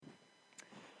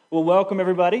Well, welcome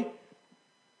everybody.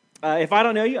 If I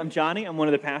don't know you, I'm Johnny. I'm one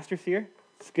of the pastors here.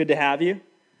 It's good to have you.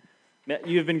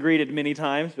 You've been greeted many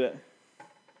times, but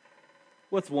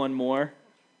what's one more?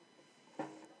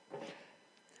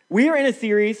 We are in a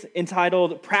series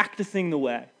entitled Practicing the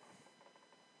Way,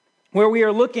 where we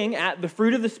are looking at the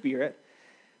fruit of the Spirit,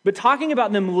 but talking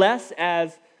about them less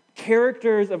as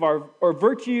characters of or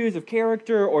virtues of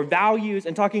character or values,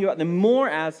 and talking about them more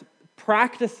as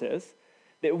practices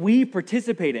that we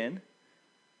participate in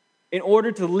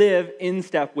order to live in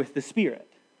step with the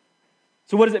Spirit.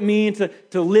 So what does it mean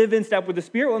to live in step with the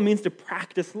Spirit? Well, it means to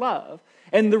practice love.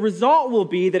 And the result will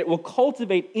be that it will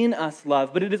cultivate in us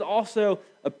love, but it is also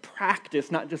a practice,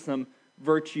 not just some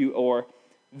virtue or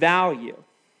value.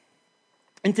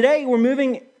 And today we're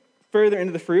moving further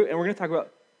into the fruit, and we're going to talk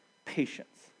about patience.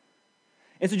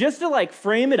 And so just to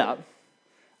frame it up,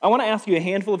 I want to ask you a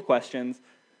handful of questions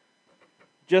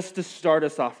just to start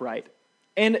us off right.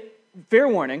 And fair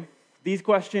warning, these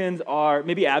questions are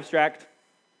maybe abstract,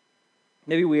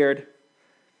 maybe weird,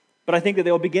 but I think that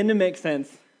they'll begin to make sense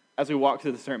as we walk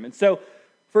through the sermon. So,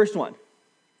 first one,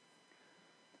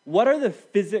 what are the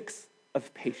physics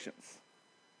of patience?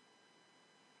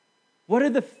 What are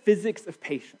the physics of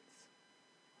patience?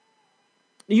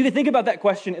 You can think about that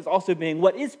question as also being,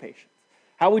 what is patience?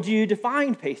 How would you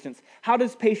define patience? How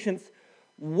does patience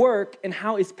work, and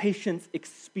how is patience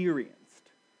experienced?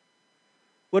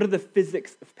 What are the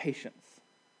physics of patience?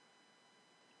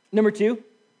 Number two,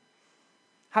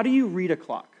 how do you read a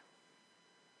clock?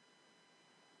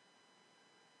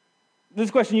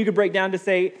 This question you could break down to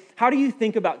say, how do you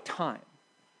think about time?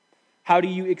 How do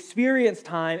you experience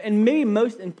time? And maybe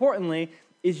most importantly,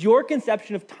 is your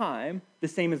conception of time the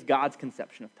same as God's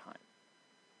conception of time?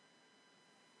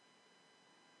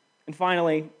 And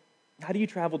finally, how do you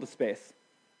travel to space?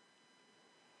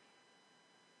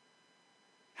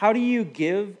 How do you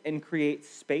give and create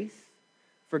space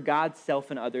for God's self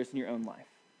and others in your own life?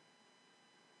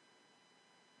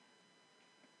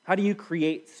 How do you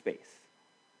create space?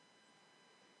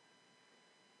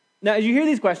 Now, as you hear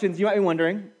these questions, you might be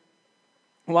wondering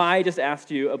why I just asked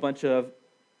you a bunch of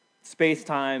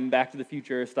space-time, Back to the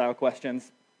Future style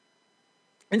questions.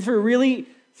 And it's for a really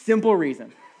simple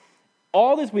reason.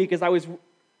 All this week, as I was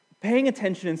paying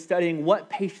attention and studying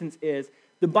what patience is,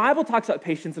 the Bible talks about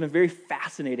patience in a very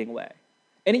fascinating way.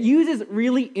 And it uses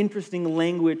really interesting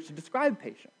language to describe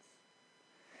patience.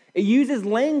 It uses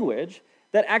language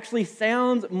that actually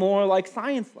sounds more like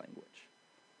science language.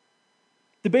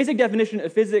 The basic definition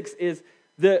of physics is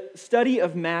the study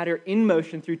of matter in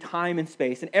motion through time and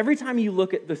space. And every time you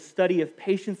look at the study of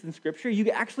patience in Scripture, you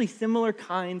get actually similar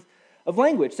kinds of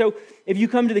language. So if you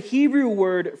come to the Hebrew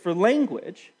word for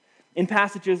language in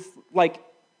passages like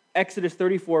Exodus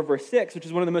 34, verse 6, which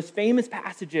is one of the most famous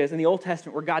passages in the Old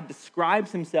Testament where God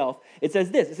describes himself, it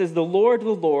says this, it says, the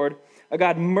Lord, a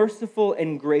God merciful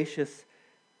and gracious.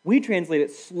 We translate it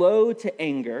slow to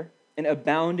anger and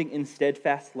abounding in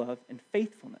steadfast love and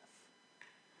faithfulness.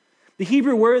 The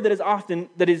Hebrew word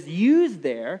that is used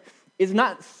there is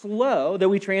not slow, though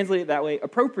we translate it that way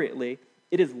appropriately.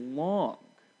 It is long.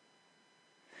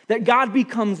 That God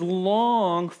becomes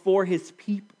long for his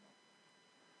people.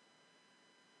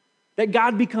 That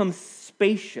God becomes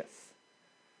spacious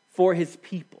for his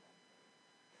people.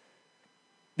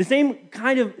 The same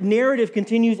kind of narrative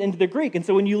continues into the Greek. And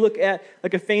so when you look at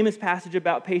a famous passage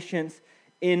about patience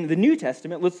in the New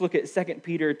Testament, let's look at 2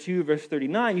 Peter 2, verse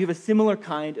 39. You have a similar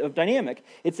kind of dynamic.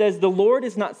 It says, the Lord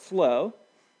is not slow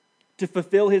to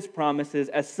fulfill his promises,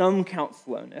 as some count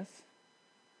slowness,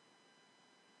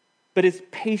 but is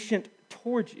patient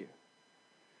towards you,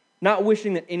 not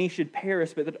wishing that any should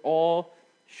perish, but that all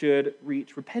should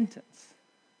reach repentance.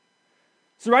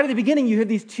 So right at the beginning, you have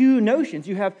these two notions.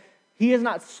 You have, he is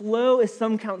not slow as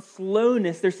some count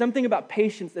slowness. There's something about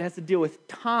patience that has to deal with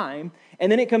time.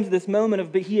 And then it comes to this moment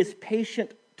of, but he is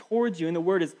patient towards you. And the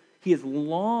word is, he is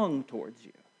long towards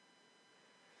you.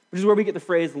 Which is where we get the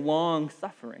phrase long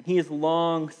suffering. He is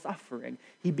long suffering.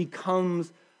 He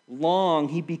becomes long.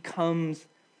 He becomes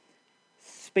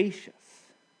spacious.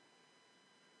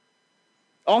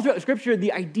 All throughout Scripture,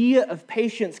 the idea of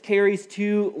patience carries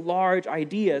two large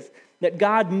ideas: that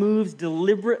God moves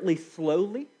deliberately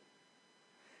slowly,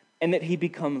 and that he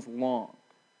becomes long.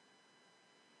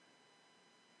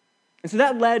 And so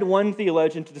that led one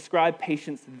theologian to describe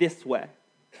patience this way.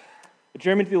 The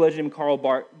German theologian Karl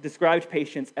Barth described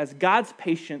patience as God's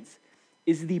patience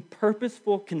is the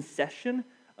purposeful concession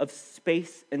of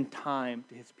space and time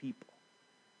to his people.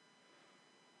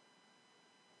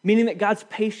 Meaning that God's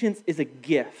patience is a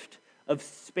gift of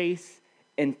space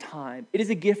and time. It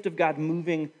is a gift of God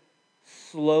moving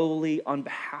slowly on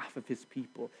behalf of his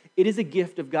people. It is a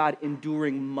gift of God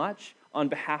enduring much on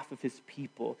behalf of his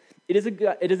people. It is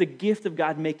a gift of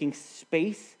God making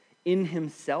space in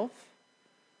himself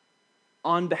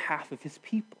on behalf of his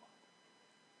people.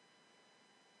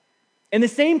 And the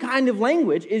same kind of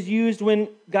language is used when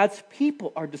God's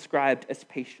people are described as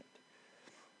patient.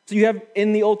 So you have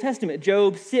in the Old Testament,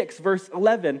 Job 6, verse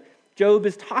 11, Job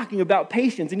is talking about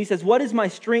patience, and he says, "What is my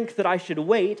strength that I should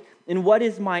wait, and what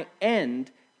is my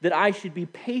end that I should be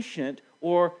patient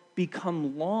or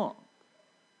become long,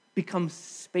 become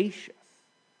spacious?"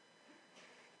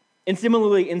 And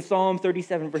similarly, in Psalm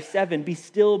 37, verse 7, "Be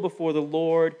still before the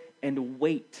Lord and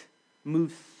wait,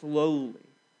 move slowly."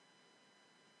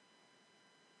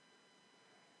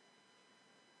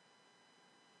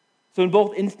 So in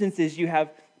both instances, you have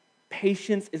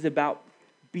patience is about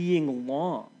being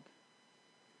long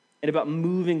and about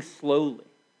moving slowly.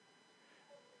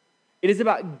 It is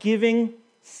about giving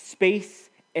space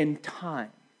and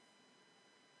time.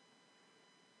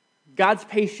 God's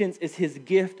patience is his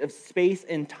gift of space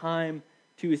and time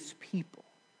to his people.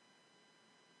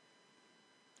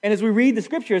 And as we read the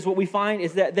scriptures, what we find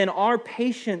is that then our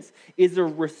patience is a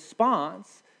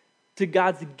response to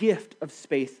God's gift of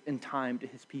space and time to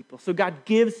his people. So God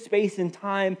gives space and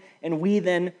time, and we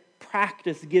then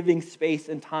practice giving space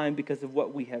and time because of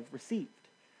what we have received.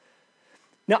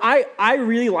 Now, I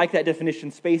really like that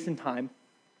definition, space and time.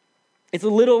 It's a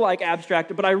little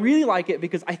abstract, but I really like it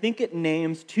because I think it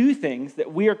names two things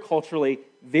that we are culturally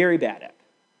very bad at: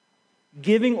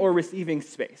 giving or receiving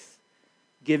space,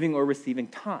 giving or receiving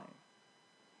time.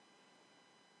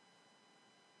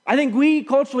 I think we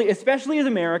culturally, especially as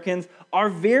Americans, are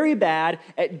very bad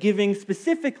at giving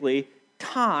specifically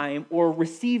time or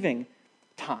receiving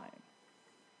time.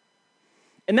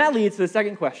 And that leads to the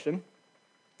second question,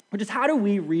 which is, how do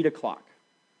we read a clock?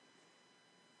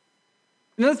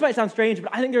 Now, this might sound strange,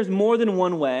 but I think there's more than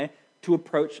one way to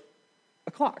approach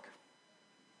a clock.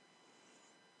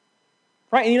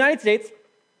 Right? In the United States,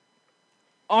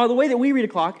 the way that we read a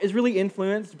clock is really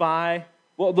influenced by,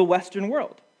 the Western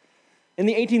world. In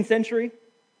the 18th century,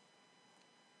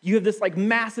 you have this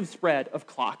massive spread of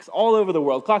clocks all over the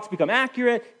world. Clocks become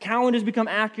accurate, calendars become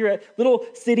accurate, little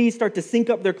cities start to sync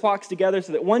up their clocks together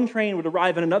so that one train would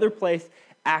arrive in another place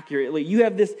accurately. You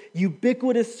have this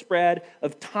ubiquitous spread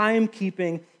of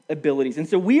timekeeping abilities. And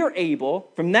so we are able,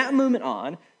 from that moment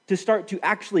on, to start to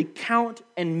actually count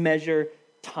and measure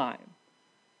time.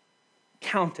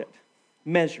 Count it,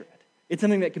 measure it. It's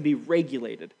something that can be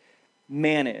regulated,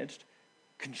 managed,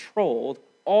 controlled,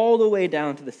 all the way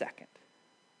down to the second.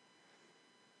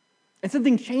 And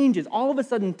something changes. All of a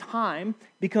sudden, time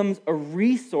becomes a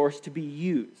resource to be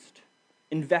used,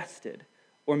 invested,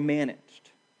 or managed.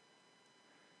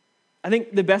 I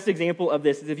think the best example of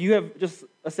this is if you have just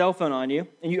a cell phone on you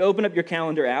and you open up your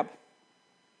calendar app.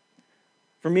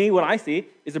 For me, what I see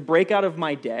is a breakout of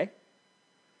my day,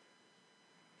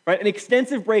 right? An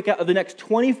extensive breakout of the next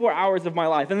 24 hours of my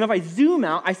life. And then if I zoom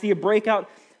out, I see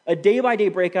a day-by-day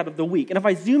breakout of the week. And if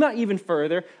I zoom out even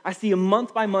further, I see a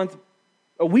month-by-month,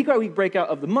 a week-by-week breakout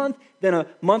of the month, then a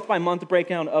month-by-month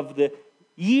breakdown of the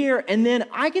year, and then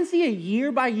I can see a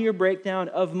year-by-year breakdown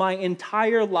of my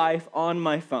entire life on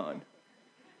my phone.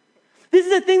 This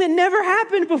is a thing that never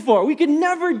happened before. We could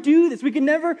never do this. We could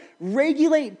never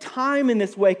regulate time in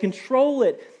this way, control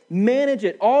it, manage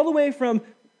it, all the way from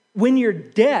when you're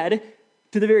dead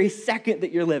to the very second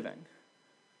that you're living.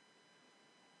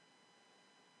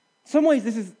 Some ways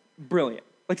this is brilliant.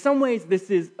 Some ways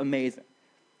this is amazing.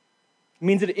 It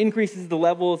means that it increases the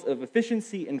levels of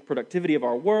efficiency and productivity of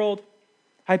our world.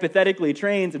 Hypothetically,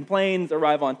 trains and planes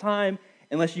arrive on time,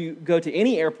 unless you go to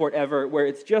any airport ever where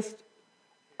it's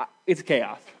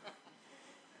chaos.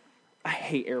 I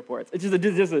hate airports. It's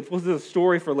just a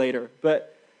story for later.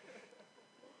 But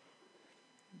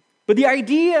the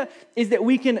idea is that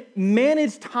we can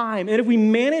manage time, and if we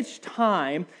manage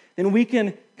time, then we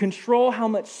can control how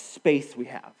much space we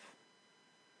have.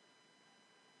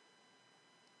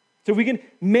 So we can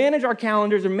manage our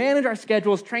calendars or manage our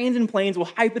schedules. Trains and planes will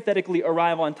hypothetically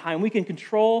arrive on time. We can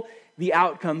control the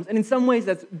outcomes. And in some ways,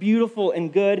 that's beautiful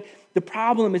and good. The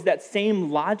problem is that same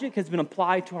logic has been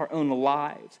applied to our own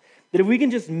lives. That if we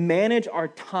can just manage our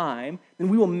time, then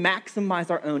we will maximize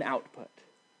our own output.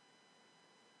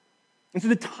 And so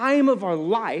the time of our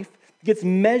life gets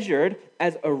measured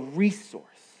as a resource.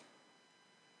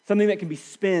 Something that can be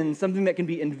spent, something that can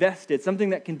be invested,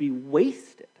 something that can be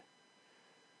wasted.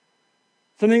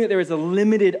 Something that there is a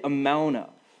limited amount of.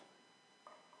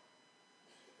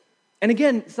 And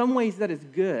again, in some ways that is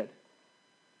good.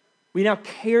 We now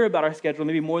care about our schedule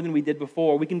maybe more than we did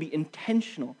before. We can be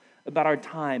intentional about our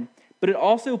time but it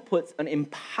also puts an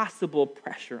impossible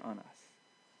pressure on us.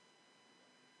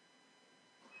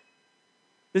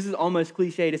 This is almost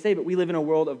cliche to say, but we live in a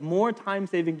world of more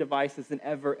time-saving devices than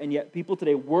ever, and yet people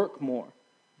today work more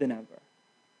than ever.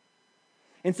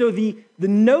 And so the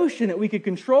notion that we could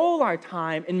control our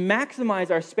time and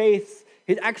maximize our space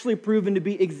has actually proven to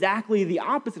be exactly the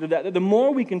opposite of that. That the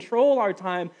more we control our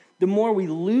time, the more we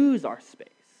lose our space.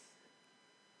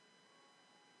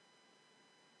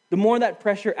 The more that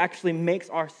pressure actually makes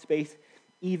our space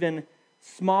even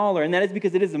smaller. And that is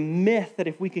because it is a myth that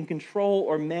if we can control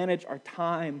or manage our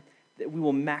time, that we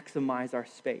will maximize our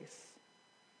space.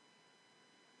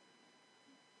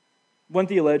 One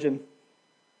theologian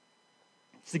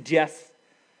suggests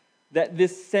that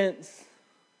this sense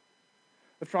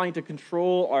of trying to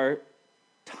control our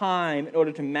time in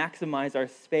order to maximize our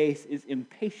space is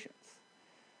impatience.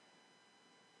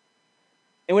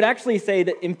 And would actually say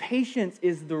that impatience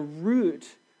is the root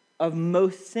of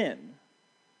most sin,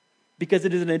 because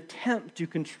it is an attempt to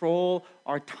control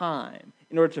our time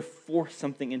in order to force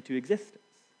something into existence.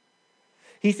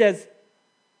 He says,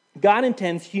 God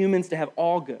intends humans to have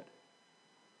all good,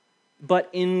 but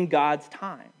in God's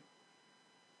time.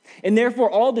 And therefore,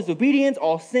 all disobedience,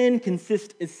 all sin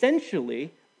consists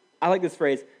essentially, I like this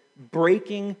phrase,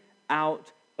 breaking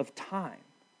out of time.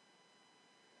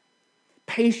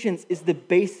 Patience is the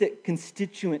basic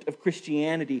constituent of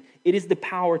Christianity. It is the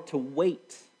power to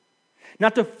wait.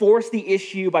 Not to force the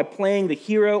issue by playing the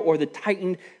hero or the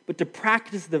titan, but to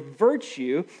practice the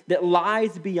virtue that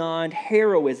lies beyond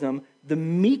heroism, the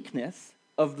meekness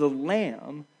of the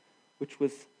lamb which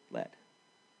was led.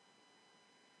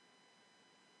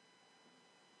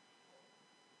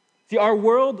 See, our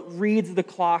world reads the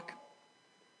clock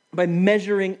by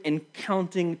measuring and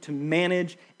counting to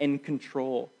manage and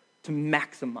control, to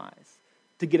maximize,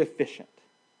 to get efficient.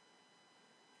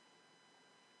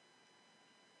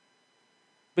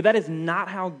 But that is not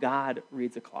how God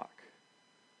reads a clock.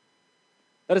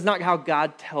 That is not how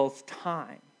God tells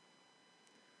time.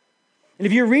 And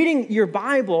if you're reading your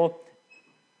Bible,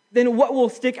 then what will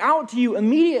stick out to you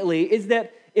immediately is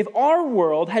that if our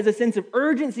world has a sense of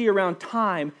urgency around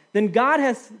time, then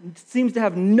God seems to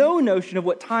have no notion of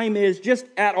what time is just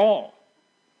at all.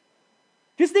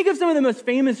 Just think of some of the most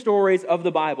famous stories of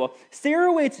the Bible.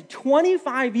 Sarah waits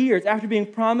 25 years after being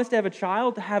promised to have a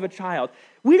child.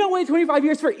 We don't wait 25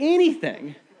 years for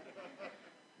anything.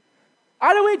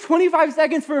 I don't wait 25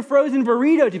 seconds for a frozen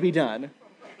burrito to be done.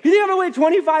 You think I'm going to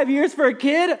wait 25 years for a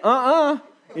kid?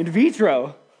 In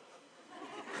vitro.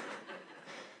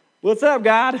 What's up,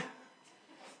 God?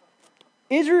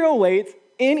 Israel waits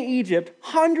in Egypt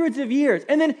hundreds of years.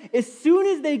 And then as soon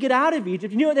as they get out of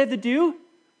Egypt, you know what they have to do?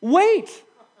 Wait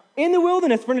in the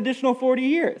wilderness for an additional 40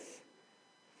 years.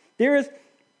 Then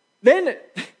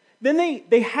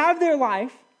they have their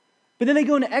life, but then they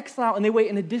go into exile and they wait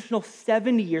an additional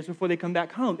 70 years before they come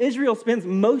back home. Israel spends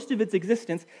most of its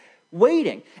existence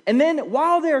waiting. And then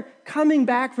while they're coming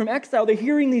back from exile, they're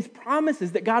hearing these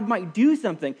promises that God might do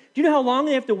something. Do you know how long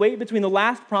they have to wait between the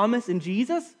last promise and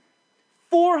Jesus?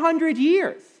 400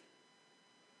 years.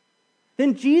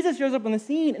 Then Jesus shows up on the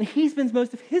scene and he spends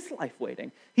most of his life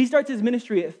waiting. He starts his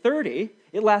ministry at 30.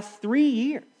 It lasts 3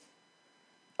 years.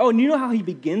 Oh, and you know how he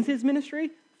begins his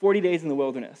ministry? 40 days in the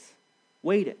wilderness,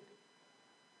 waiting.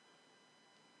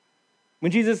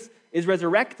 When Jesus is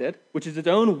resurrected, which is its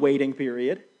own waiting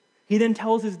period, he then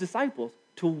tells his disciples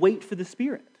to wait for the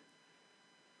Spirit.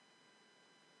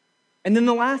 And then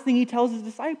the last thing he tells his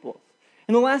disciples,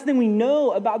 and the last thing we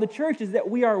know about the church is that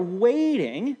we are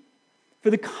waiting for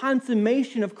the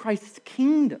consummation of Christ's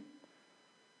kingdom.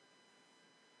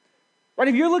 Right?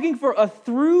 If you're looking for a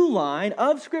through line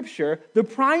of Scripture, the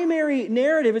primary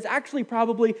narrative is actually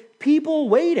probably people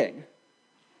waiting.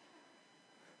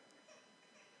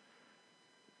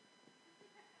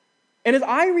 And as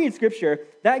I read Scripture,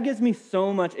 that gives me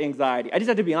so much anxiety. I just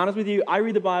have to be honest with you. I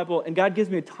read the Bible, and God gives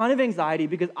me a ton of anxiety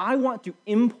because I want to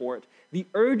import the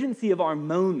urgency of our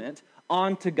moment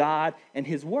onto God and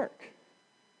His work.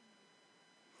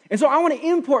 And so I want to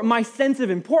import my sense of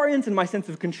importance and my sense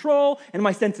of control and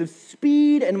my sense of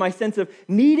speed and my sense of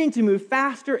needing to move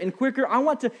faster and quicker. I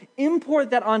want to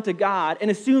import that onto God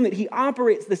and assume that He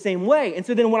operates the same way. And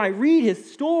so then when I read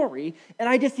His story and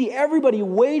I just see everybody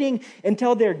waiting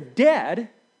until they're dead,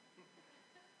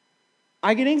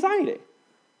 I get anxiety.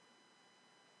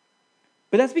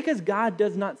 But that's because God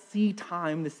does not see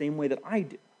time the same way that I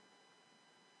do.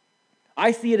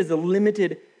 I see it as a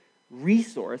limited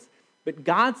resource, but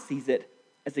God sees it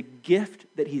as a gift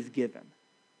that He's given.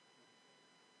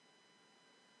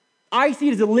 I see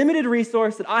it as a limited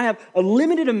resource that I have a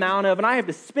limited amount of, and I have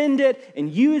to spend it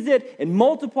and use it and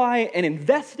multiply it and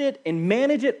invest it and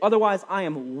manage it. Otherwise, I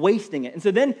am wasting it. And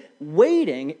so then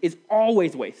waiting is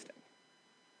always wasting.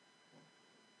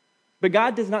 But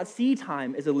God does not see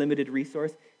time as a limited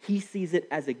resource. He sees it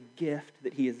as a gift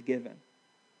that he has given.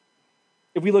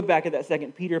 If we look back at that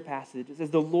 2 Peter passage, it says,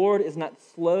 the Lord is not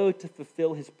slow to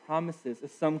fulfill his promises,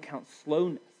 as some count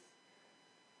slowness,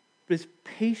 but is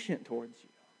patient towards you,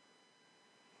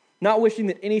 not wishing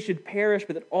that any should perish,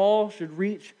 but that all should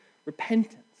reach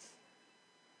repentance.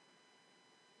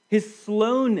 His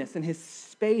slowness and his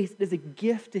space is a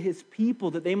gift to his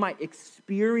people that they might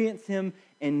experience him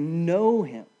and know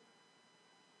him.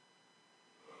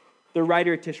 The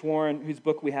writer Tish Warren, whose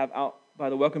book we have out by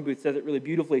the Welcome Booth, says it really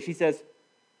beautifully. She says,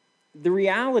 the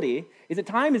reality is that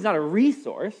time is not a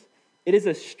resource, it is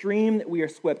a stream that we are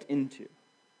swept into.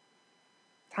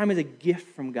 Time is a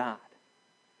gift from God,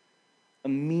 a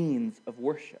means of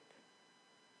worship.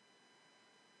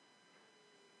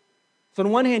 So on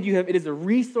one hand, you have it is a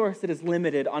resource that is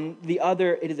limited. On the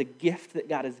other, it is a gift that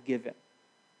God has given.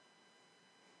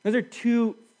 Those are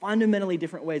two fundamentally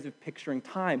different ways of picturing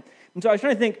time. And so I was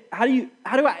trying to think, how do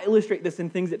I illustrate this in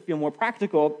things that feel more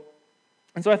practical?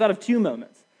 And so I thought of two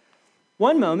moments.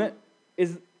 One moment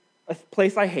is a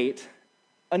place I hate.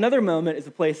 Another moment is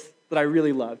a place that I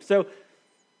really loved. So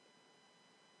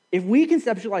if we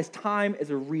conceptualize time as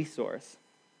a resource,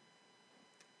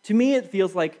 to me it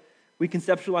feels like we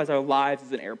conceptualize our lives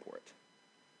as an airport.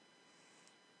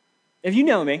 If you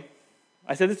know me,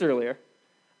 I said this earlier,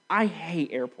 I hate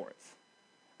airports.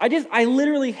 I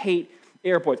literally hate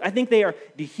airports. I think they are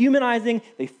dehumanizing.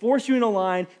 They force you in a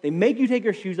line. They make you take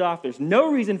your shoes off. There's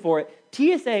no reason for it.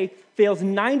 TSA fails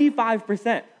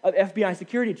 95% of FBI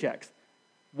security checks.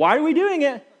 Why are we doing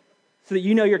it? So that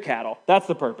you know your cattle. That's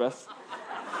the purpose.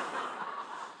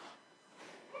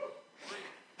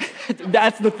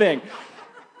 That's the thing.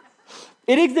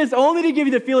 It exists only to give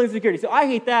you the feeling of security. So I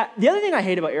hate that. The other thing I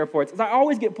hate about airports is I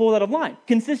always get pulled out of line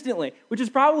consistently, which is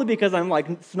probably because I'm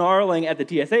like snarling at the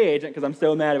TSA agent because I'm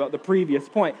so mad about the previous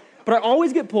point. But I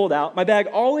always get pulled out. My bag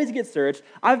always gets searched.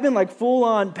 I've been like full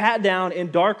on pat down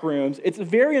in dark rooms. It's a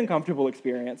very uncomfortable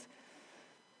experience.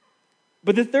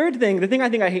 But the third thing, the thing I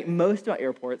think I hate most about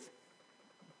airports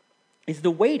is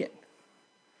the waiting.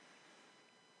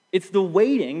 It's the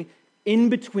waiting in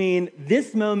between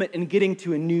this moment and getting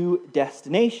to a new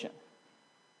destination.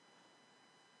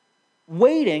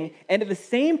 Waiting, and at the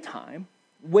same time,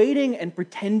 waiting and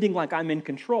pretending like I'm in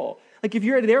control. Like if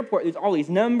you're at the airport, there's all these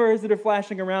numbers that are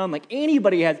flashing around, like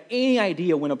anybody has any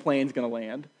idea when a plane's gonna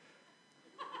land.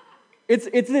 It's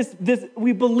this,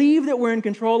 we believe that we're in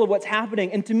control of what's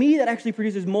happening, and to me that actually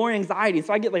produces more anxiety.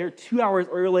 So I get like 2 hours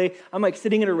early, I'm like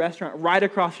sitting at a restaurant right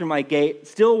across from my gate,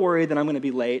 still worried that I'm gonna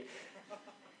be late.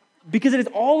 Because it is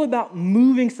all about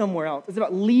moving somewhere else. It's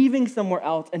about leaving somewhere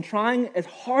else and trying as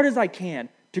hard as I can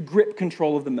to grip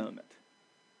control of the moment.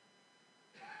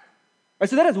 Right,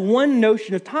 so that is one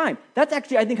notion of time. That's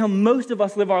actually, I think, how most of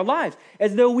us live our lives,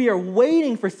 as though we are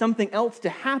waiting for something else to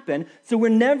happen. So we're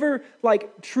never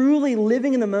like truly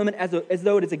living in the moment as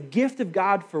though it is a gift of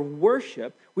God for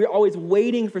worship. We're always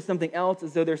waiting for something else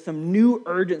as though there's some new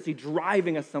urgency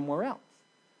driving us somewhere else.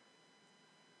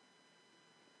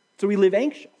 So we live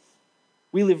anxious.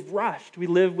 We live rushed. We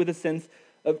live with a sense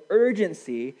of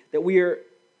urgency that we are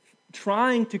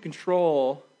trying to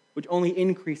control, which only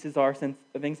increases our sense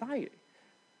of anxiety.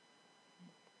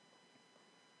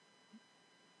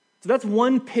 So that's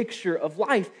one picture of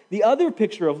life. The other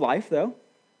picture of life, though,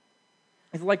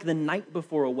 is like the night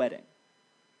before a wedding.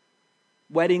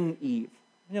 Wedding Eve.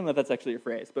 I don't know if that's actually a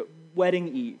phrase, but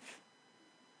wedding Eve.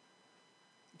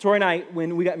 Tori and I,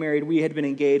 when we got married, we had been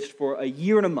engaged for a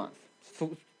year and a month.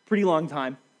 So pretty long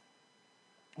time.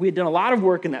 We had done a lot of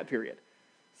work in that period.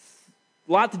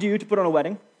 A lot to do to put on a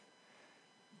wedding.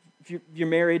 If you're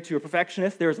married to a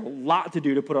perfectionist, there's a lot to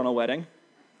do to put on a wedding.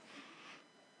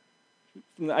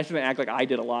 I shouldn't act like I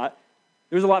did a lot.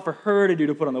 There was a lot for her to do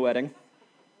to put on the wedding.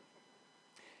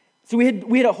 So we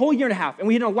had a whole year and a half, and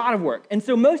we had done a lot of work. And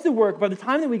so most of the work, by the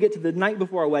time that we get to the night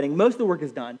before our wedding, most of the work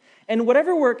is done. And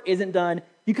whatever work isn't done,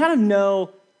 you kind of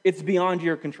know it's beyond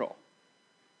your control.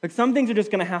 Like some things are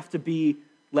just going to have to be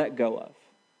let go of.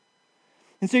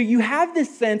 And so you have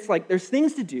this sense like there's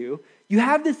things to do. You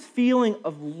have this feeling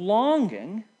of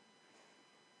longing.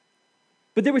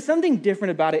 But there was something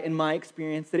different about it in my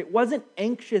experience, that it wasn't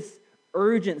anxious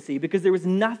urgency because there was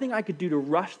nothing I could do to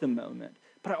rush the moment.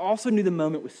 But I also knew the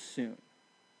moment was soon.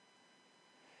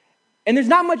 And there's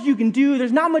not much you can do.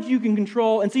 There's not much you can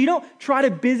control. And so you don't try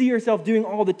to busy yourself doing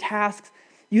all the tasks.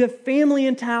 You have family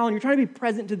in town. You're trying to be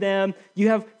present to them. You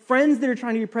have friends that are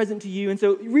trying to be present to you. And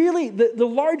so really, the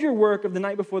larger work of the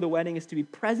night before the wedding is to be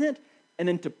present and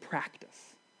then to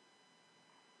practice.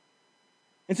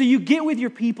 And so you get with your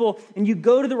people and you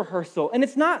go to the rehearsal, and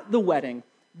it's not the wedding,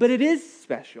 but it is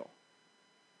special.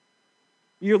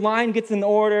 Your line gets in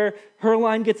order, her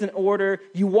line gets in order,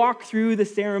 you walk through the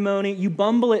ceremony, you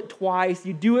bumble it twice,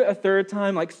 you do it a third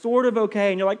time, like sort of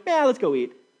okay, and you're like, let's go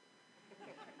eat.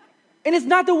 And it's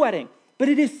not the wedding, but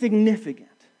it is significant.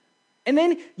 And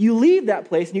then you leave that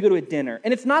place and you go to a dinner,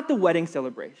 and it's not the wedding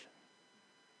celebration,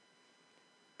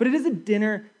 but it is a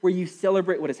dinner where you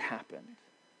celebrate what has happened.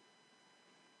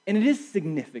 And it is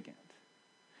significant.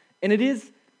 And it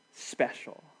is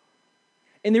special.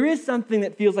 And there is something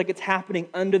that feels like it's happening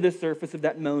under the surface of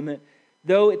that moment.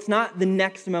 Though it's not the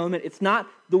next moment, it's not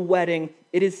the wedding,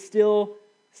 it is still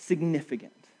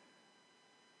significant.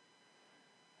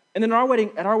 And then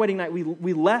at our wedding night,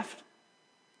 we left.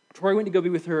 Tori went to go be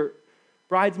with her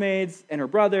bridesmaids and her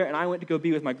brother, and I went to go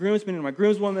be with my groomsmen and my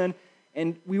groomswoman,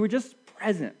 and we were just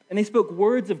present. And they spoke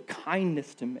words of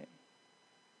kindness to me.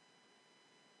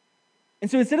 And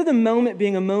so instead of the moment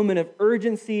being a moment of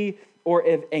urgency or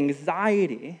of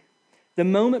anxiety, the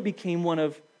moment became one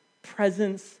of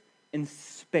presence and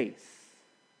space.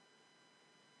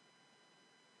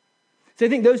 So I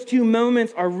think those two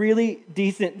moments are really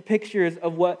decent pictures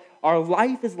of what our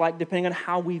life is like depending on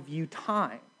how we view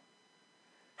time,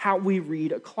 how we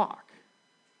read a clock.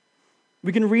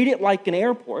 We can read it like an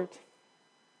airport,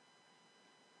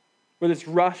 where it's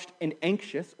rushed and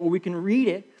anxious, or we can read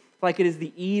it like it is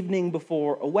the evening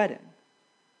before a wedding.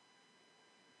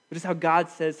 But it's how God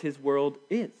says his world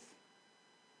is.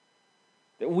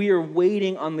 That we are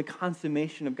waiting on the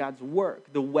consummation of God's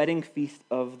work, the wedding feast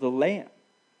of the Lamb.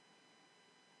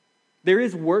 There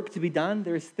is work to be done,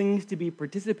 there is things to be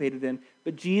participated in,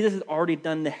 but Jesus has already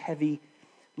done the heavy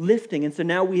lifting, and so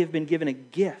now we have been given a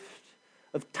gift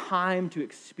of time to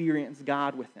experience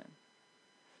God with him,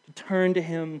 to turn to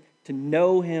him, to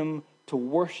know him, to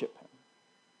worship him.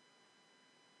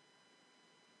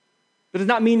 That does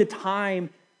not mean the time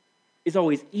is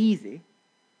always easy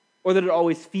or that it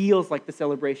always feels like the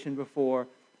celebration before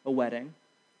a wedding.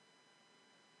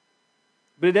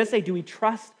 But it does say, do we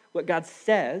trust what God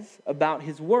says about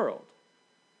his world?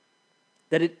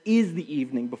 That it is the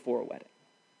evening before a wedding.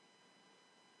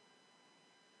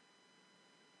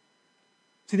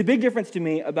 See, the big difference to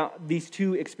me about these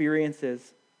two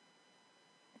experiences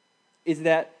is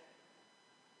that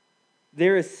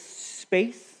there is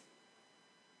space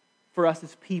for us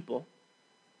as people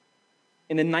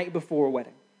in the night before a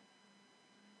wedding.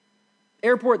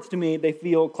 Airports, to me, they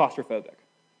feel claustrophobic.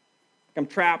 Like I'm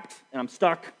trapped and I'm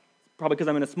stuck, probably because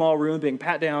I'm in a small room being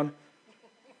pat down.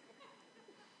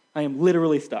 I am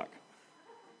literally stuck.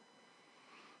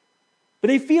 But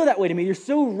they feel that way to me. You're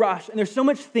so rushed, and there's so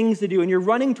much things to do, and you're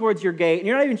running towards your gate, and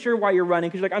you're not even sure why you're running,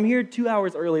 because you're like, I'm here 2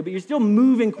 hours early, but you're still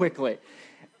moving quickly.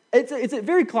 It's a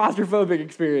very claustrophobic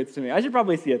experience to me. I should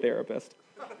probably see a therapist.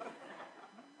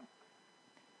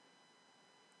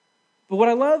 But what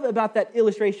I love about that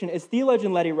illustration is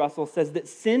theologian Letty Russell says that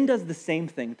sin does the same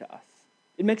thing to us.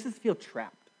 It makes us feel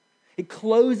trapped. It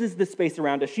closes the space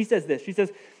around us. She says this. She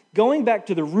says, going back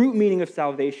to the root meaning of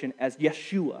salvation as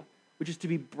Yeshua, which is to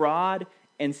be broad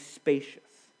and spacious.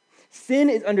 Sin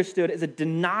is understood as a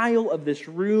denial of this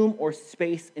room or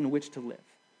space in which to live.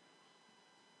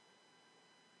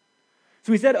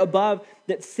 So we said above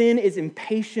that sin is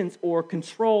impatience or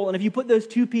control, and if you put those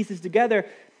two pieces together,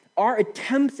 our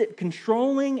attempts at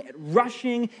controlling, at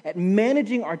rushing, at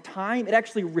managing our time, it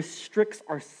actually restricts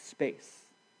our space.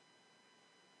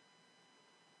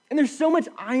 And there's so much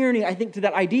irony, I think, to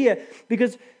that idea,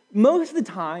 because most of the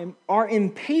time, our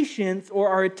impatience or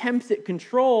our attempts at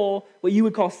control, what you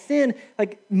would call sin,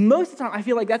 like most of the time, I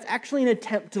feel like that's actually an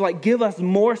attempt to like give us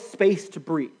more space to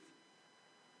breathe.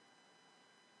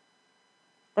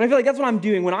 But I feel like that's what I'm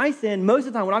doing. When I sin, most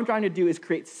of the time what I'm trying to do is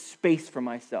create space for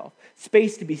myself.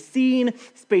 Space to be seen,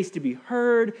 space to be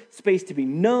heard, space to be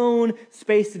known,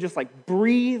 space to just like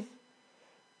breathe.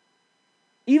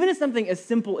 Even as something as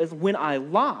simple as when I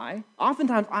lie,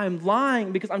 oftentimes I'm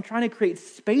lying because I'm trying to create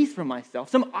space for myself,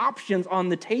 some options on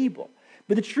the table.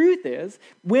 But the truth is,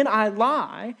 when I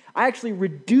lie, I actually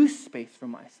reduce space for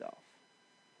myself.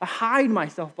 I hide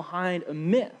myself behind a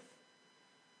myth.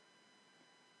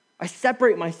 I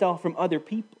separate myself from other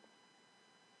people.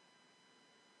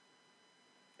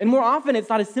 And more often, it's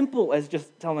not as simple as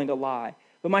just telling a lie.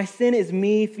 But my sin is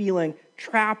me feeling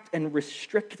trapped and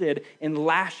restricted and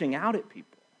lashing out at people.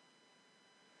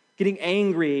 Getting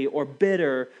angry or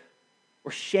bitter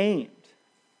or shamed.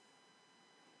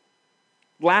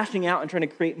 Lashing out and trying to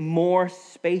create more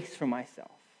space for myself.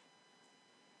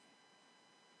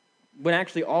 when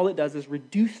actually all it does is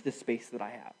reduce the space that I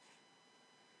have.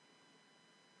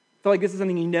 I feel like this is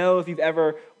something you know if you've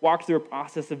ever walked through a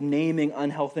process of naming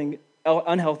unhealthy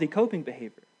coping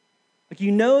behavior. Like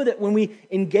you know that when we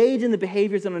engage in the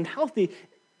behaviors that are unhealthy,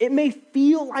 it may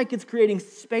feel like it's creating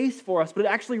space for us, but it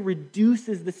actually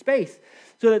reduces the space.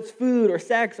 So that's food or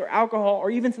sex or alcohol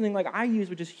or even something like I use,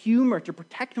 which is humor to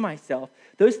protect myself.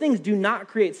 Those things do not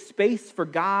create space for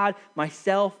God,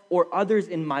 myself, or others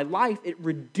in my life. It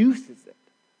reduces it.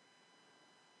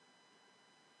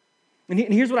 And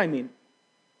here's what I mean.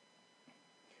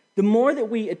 The more that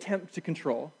we attempt to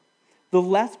control, the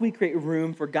less we create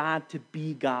room for God to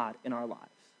be God in our lives.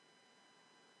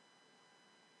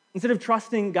 Instead of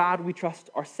trusting God, we trust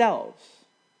ourselves.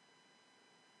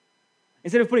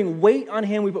 Instead of putting weight on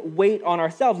him, we put weight on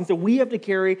ourselves. And so we have to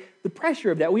carry the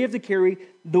pressure of that. We have to carry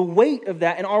the weight of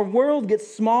that. And our world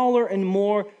gets smaller and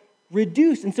more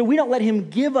reduced. And so we don't let him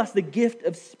give us the gift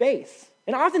of space.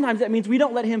 And oftentimes that means we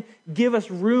don't let him give us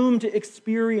room to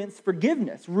experience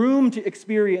forgiveness, room to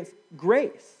experience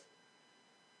grace.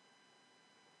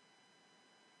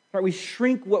 Right, we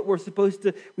shrink what we're supposed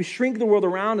to, we shrink the world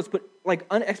around us, put like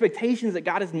expectations that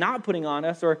God is not putting on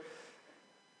us or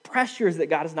pressures that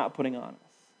God is not putting on us.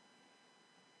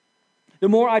 The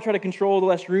more I try to control, the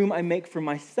less room I make for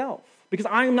myself because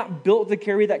I am not built to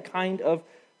carry that kind of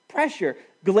pressure.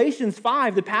 Galatians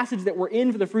 5, the passage that we're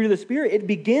in for the fruit of the Spirit, it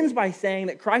begins by saying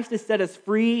that Christ has set us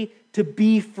free to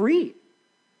be free.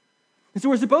 And so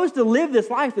we're supposed to live this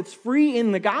life that's free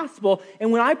in the gospel.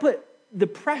 And when I put the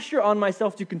pressure on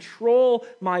myself to control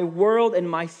my world and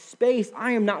my space,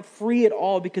 I am not free at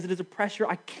all because it is a pressure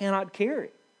I cannot carry.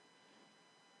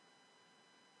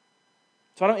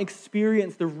 So I don't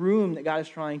experience the room that God is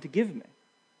trying to give me.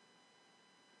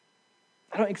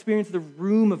 I don't experience the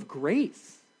room of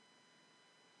grace.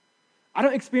 I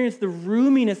don't experience the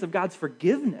roominess of God's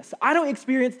forgiveness. I don't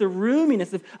experience the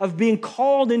roominess of being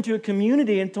called into a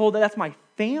community and told that that's my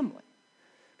family.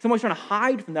 Because I'm always trying to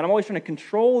hide from that. I'm always trying to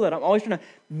control that. I'm always trying to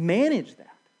manage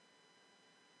that.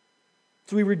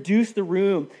 So we reduce the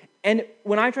room. And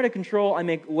when I try to control, I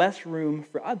make less room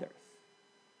for others.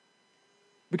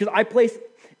 Because I place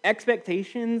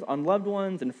expectations on loved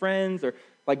ones and friends, or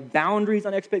like boundaries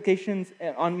on expectations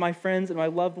on my friends and my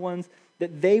loved ones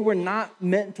that they were not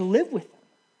meant to live with them.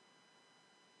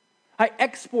 I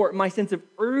export my sense of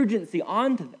urgency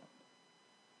onto them.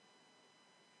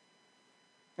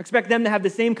 I expect them to have the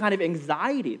same kind of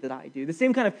anxiety that I do, the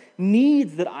same kind of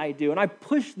needs that I do, and I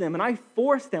push them and I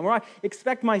force them, or I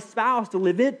expect my spouse to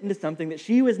live into something that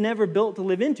she was never built to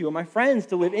live into, or my friends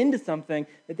to live into something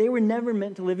that they were never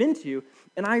meant to live into,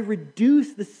 and I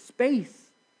reduce the space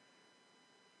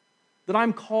that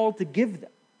I'm called to give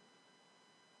them.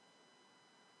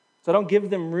 So I don't give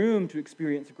them room to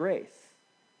experience grace.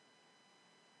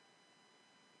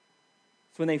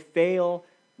 So when they fail,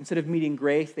 instead of meeting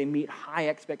grace, they meet high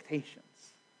expectations.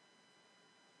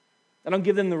 I don't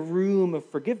give them the room of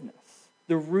forgiveness,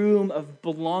 the room of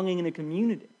belonging in a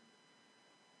community.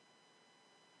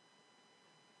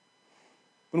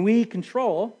 When we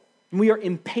control, when we are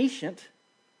impatient,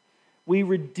 we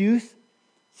reduce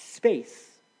space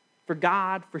for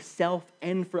God, for self,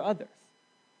 and for others.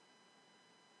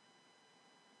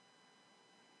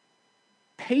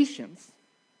 Patience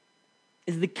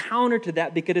is the counter to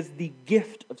that because it is the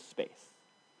gift of space.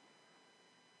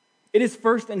 It is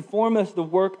first and foremost the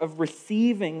work of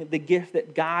receiving the gift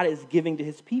that God is giving to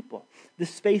his people, the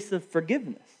space of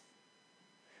forgiveness,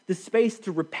 the space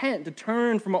to repent, to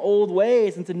turn from old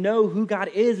ways and to know who God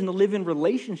is and to live in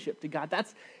relationship to God.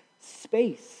 That's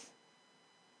space.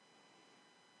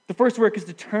 The first work is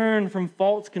to turn from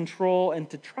false control and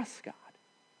to trust God.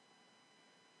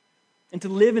 And to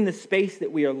live in the space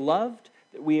that we are loved,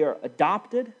 that we are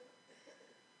adopted,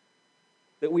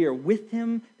 that we are with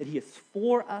him, that he is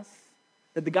for us,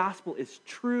 that the gospel is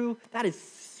true. That is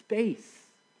space.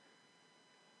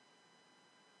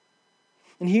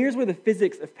 And here's where the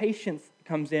physics of patience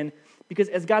comes in, because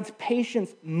as God's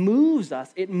patience moves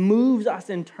us, it moves us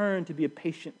in turn to be a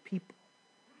patient people.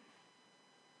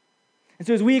 And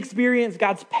so as we experience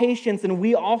God's patience, and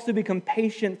we also become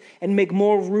patient and make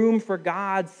more room for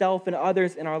God, self, and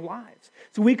others in our lives.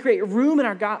 So we create room in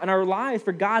our lives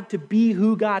for God to be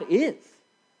who God is.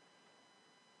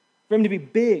 For him to be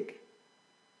big.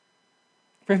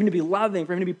 For him to be loving.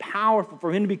 For him to be powerful.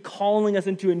 For him to be calling us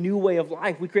into a new way of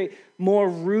life. We create more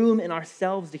room in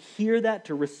ourselves to hear that,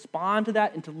 to respond to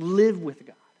that, and to live with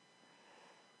God.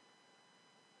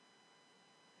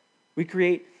 We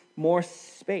create more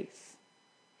space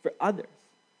for others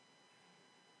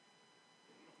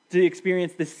to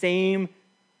experience the same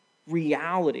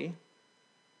reality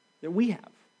that we have.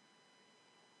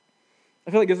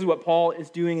 I feel like this is what Paul is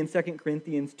doing in 2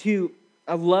 Corinthians 2.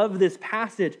 I love this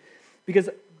passage because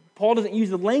Paul doesn't use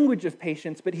the language of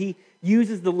patience, but he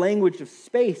uses the language of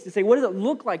space to say, what does it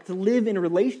look like to live in a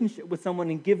relationship with someone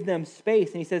and give them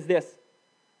space? And he says this.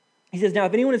 He says, now,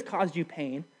 if anyone has caused you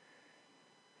pain,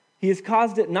 he has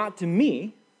caused it not to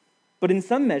me, but in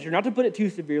some measure, not to put it too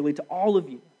severely, to all of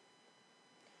you.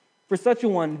 For such a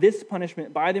one, this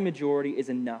punishment by the majority is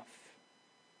enough.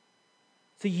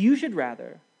 So you should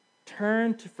rather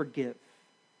turn to forgive,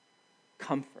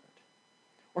 comfort,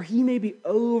 or he may be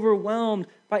overwhelmed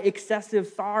by excessive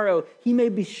sorrow. He may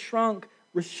be shrunk,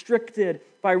 restricted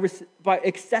by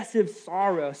excessive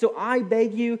sorrow. So I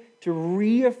beg you to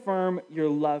reaffirm your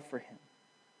love for him.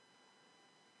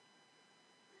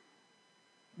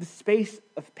 The space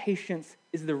of patience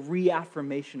is the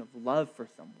reaffirmation of love for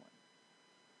someone.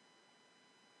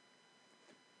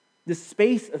 The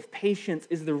space of patience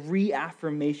is the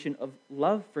reaffirmation of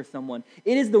love for someone.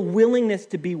 It is the willingness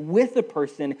to be with a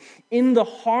person in the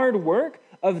hard work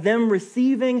of them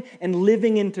receiving and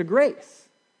living into grace.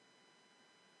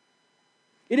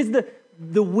 It is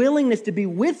the willingness to be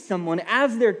with someone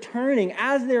as they're turning,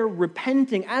 as they're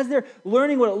repenting, as they're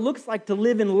learning what it looks like to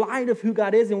live in light of who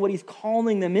God is and what he's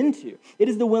calling them into. It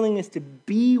is the willingness to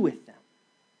be with them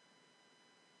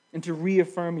and to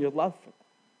reaffirm your love for them.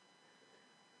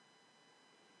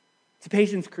 So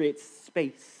patience creates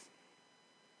space.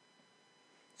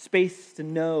 Space to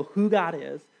know who God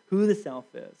is, who the self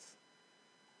is.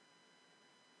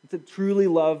 To truly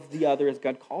love the other as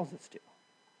God calls us to.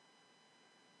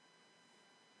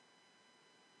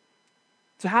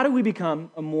 So how do we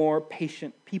become a more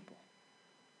patient people?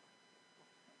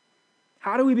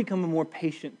 How do we become a more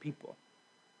patient people?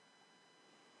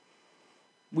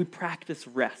 We practice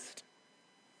rest.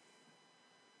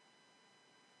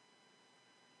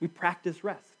 We practice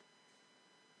rest.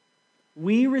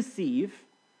 We receive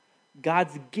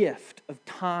God's gift of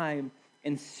time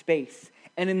and space.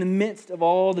 And in the midst of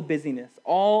all the busyness,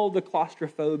 all the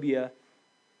claustrophobia,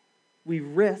 we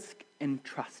risk and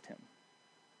trust him.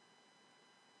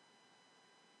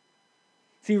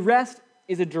 See, rest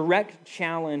is a direct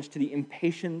challenge to the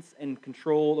impatience and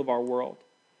control of our world.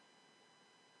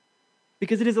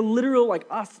 Because it is a literal, like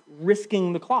us,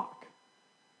 risking the clock.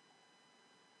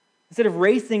 Instead of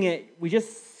racing it, we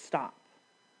just stop.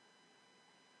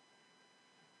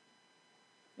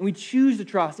 And we choose to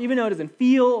trust, even though it doesn't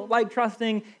feel like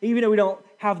trusting, even though we don't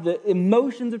have the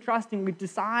emotions of trusting, we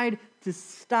decide to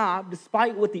stop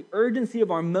despite what the urgency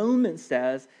of our moment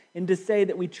says, and to say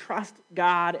that we trust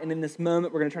God, and in this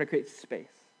moment we're going to try to create space.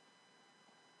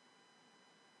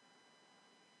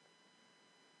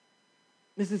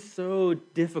 This is so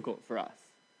difficult for us.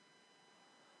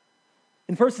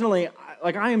 And personally,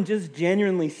 I am just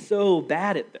genuinely so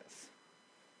bad at this.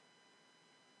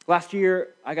 Last year,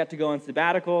 I got to go on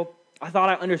sabbatical. I thought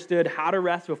I understood how to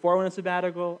rest before I went on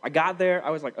sabbatical. I got there,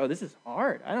 I was like, oh, this is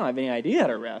hard. I don't have any idea how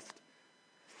to rest.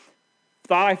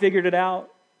 Thought I figured it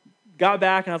out. Got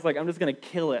back, and I was like, I'm just going to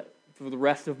kill it for the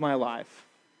rest of my life.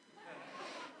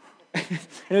 And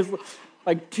it was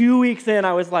like 2 weeks in,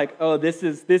 I was like, oh, this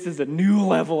is a new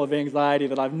level of anxiety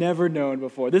that I've never known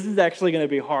before. This is actually going to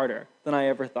be harder than I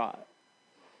ever thought.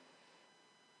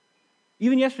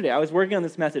 Even yesterday, I was working on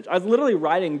this message. I was literally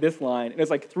writing this line, and it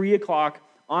was like 3 o'clock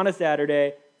on a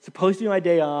Saturday, supposed to be my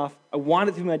day off. I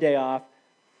wanted to be my day off,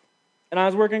 and I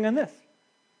was working on this.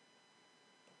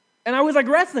 And I was like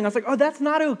wrestling. I was like, oh, that's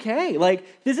not okay.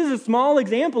 Like, this is a small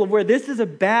example of where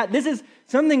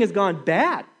something has gone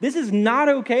bad. This is not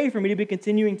okay for me to be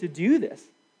continuing to do this.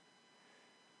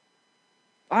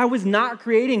 I was not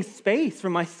creating space for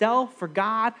myself, for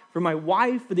God, for my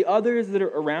wife, for the others that are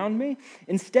around me.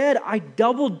 Instead, I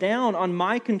doubled down on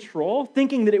my control,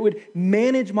 thinking that it would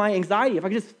manage my anxiety. If I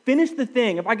could just finish the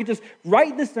thing, if I could just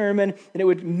write the sermon, then it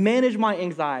would manage my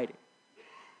anxiety.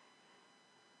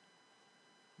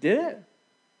 Did it?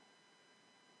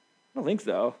 I don't think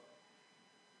so.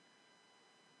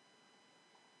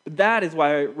 But that is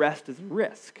why rest is a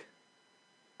risk.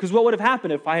 Because what would have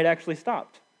happened if I had actually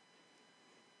stopped?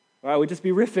 Well, I would just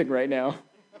be riffing right now.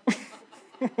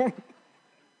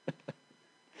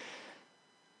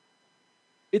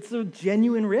 It's a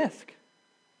genuine risk.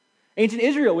 Ancient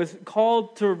Israel was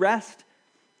called to rest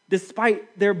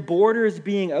despite their borders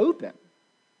being open.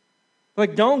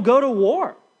 Like, don't go to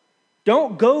war.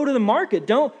 Don't go to the market.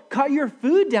 Don't cut your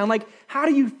food down. Like, how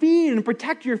do you feed and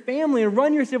protect your family and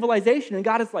run your civilization? And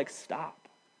God is like, stop.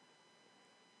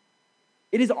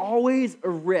 It is always a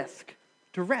risk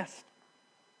to rest.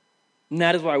 And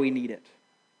that is why we need it.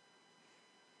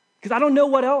 Because I don't know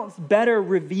what else better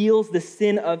reveals the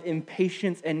sin of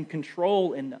impatience and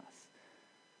control in us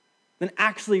than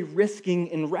actually risking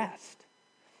in rest.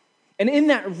 And in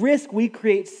that risk, we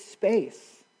create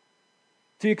space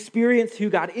to experience who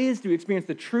God is, to experience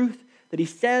the truth that he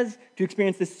says, to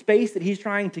experience the space that he's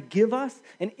trying to give us.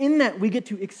 And in that, we get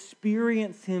to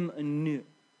experience him anew.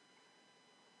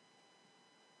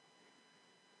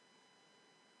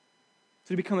 So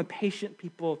to become a patient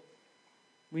people,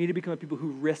 we need to become a people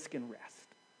who risk and rest.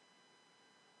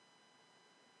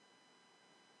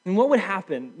 And what would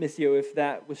happen, Missio, if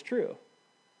that was true?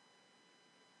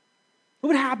 What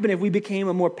would happen if we became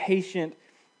a more patient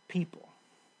people?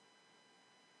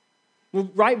 Well,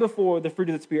 right before the fruit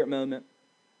of the Spirit moment,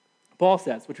 Paul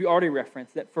says, which we already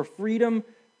referenced, that for freedom,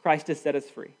 Christ has set us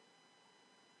free.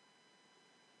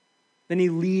 Then he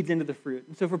leads into the fruit.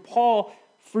 And so for Paul,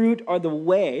 fruit are the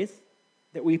ways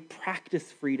that we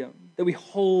practice freedom, that we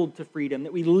hold to freedom,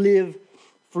 that we live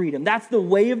freedom. That's the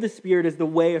way of the Spirit, is the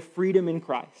way of freedom in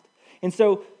Christ. And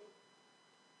so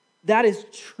that is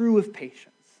true of patience.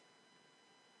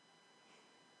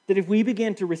 That if we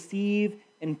begin to receive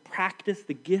and practice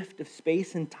the gift of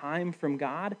space and time from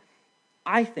God,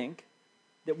 I think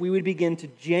that we would begin to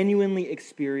genuinely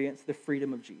experience the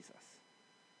freedom of Jesus.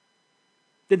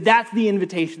 That's the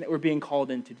invitation that we're being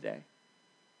called into today.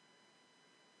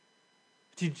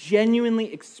 To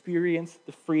genuinely experience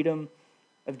the freedom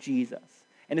of Jesus.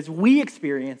 And as we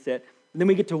experience it, then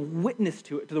we get to witness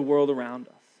to it to the world around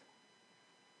us.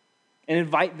 And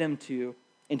invite them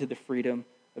into the freedom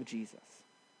of Jesus.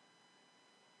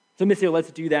 So, Missio,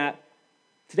 let's do that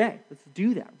today. Let's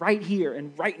do that right here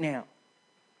and right now.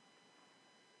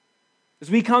 As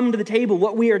we come to the table,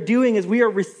 what we are doing is we are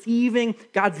receiving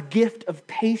God's gift of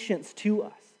patience to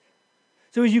us.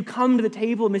 So as you come to the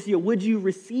table, Missio, would you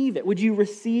receive it? Would you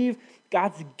receive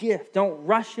God's gift? Don't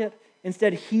rush it.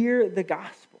 Instead, hear the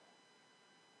gospel.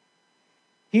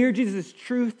 Hear Jesus'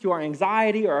 truth to our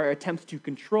anxiety or our attempts to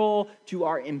control, to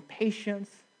our impatience,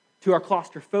 to our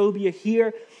claustrophobia.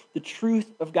 Hear the truth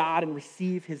of God and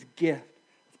receive his gift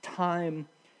of time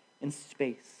and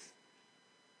space.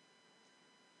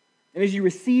 And as you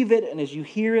receive it and as you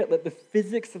hear it, let the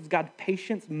physics of God's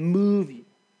patience move you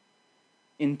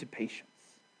into patience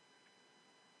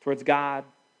towards God,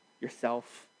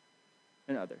 yourself,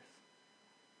 and others.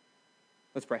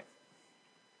 Let's pray.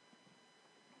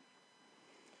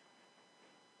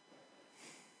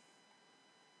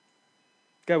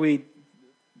 God, we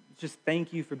just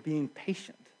thank you for being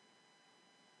patient.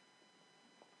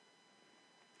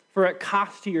 For at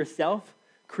cost to yourself,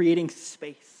 creating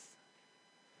space.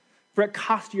 For at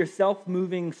cost to yourself,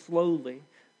 moving slowly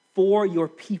for your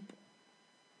people.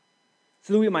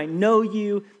 So that we might know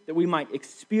you, that we might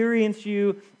experience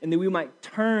you, and that we might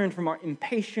turn from our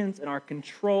impatience and our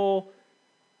control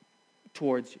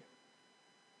towards you.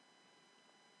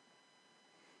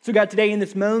 So God, today in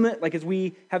this moment, like as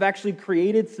we have actually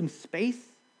created some space,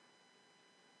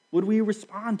 would we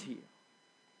respond to you?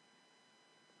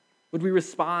 Would we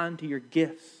respond to your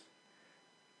gifts?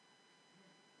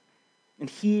 And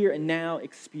here and now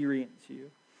experience you,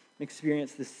 and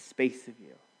experience this space of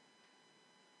you.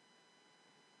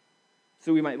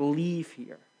 So we might leave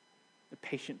here a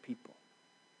patient people.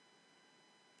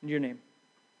 In your name,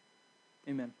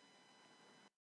 amen.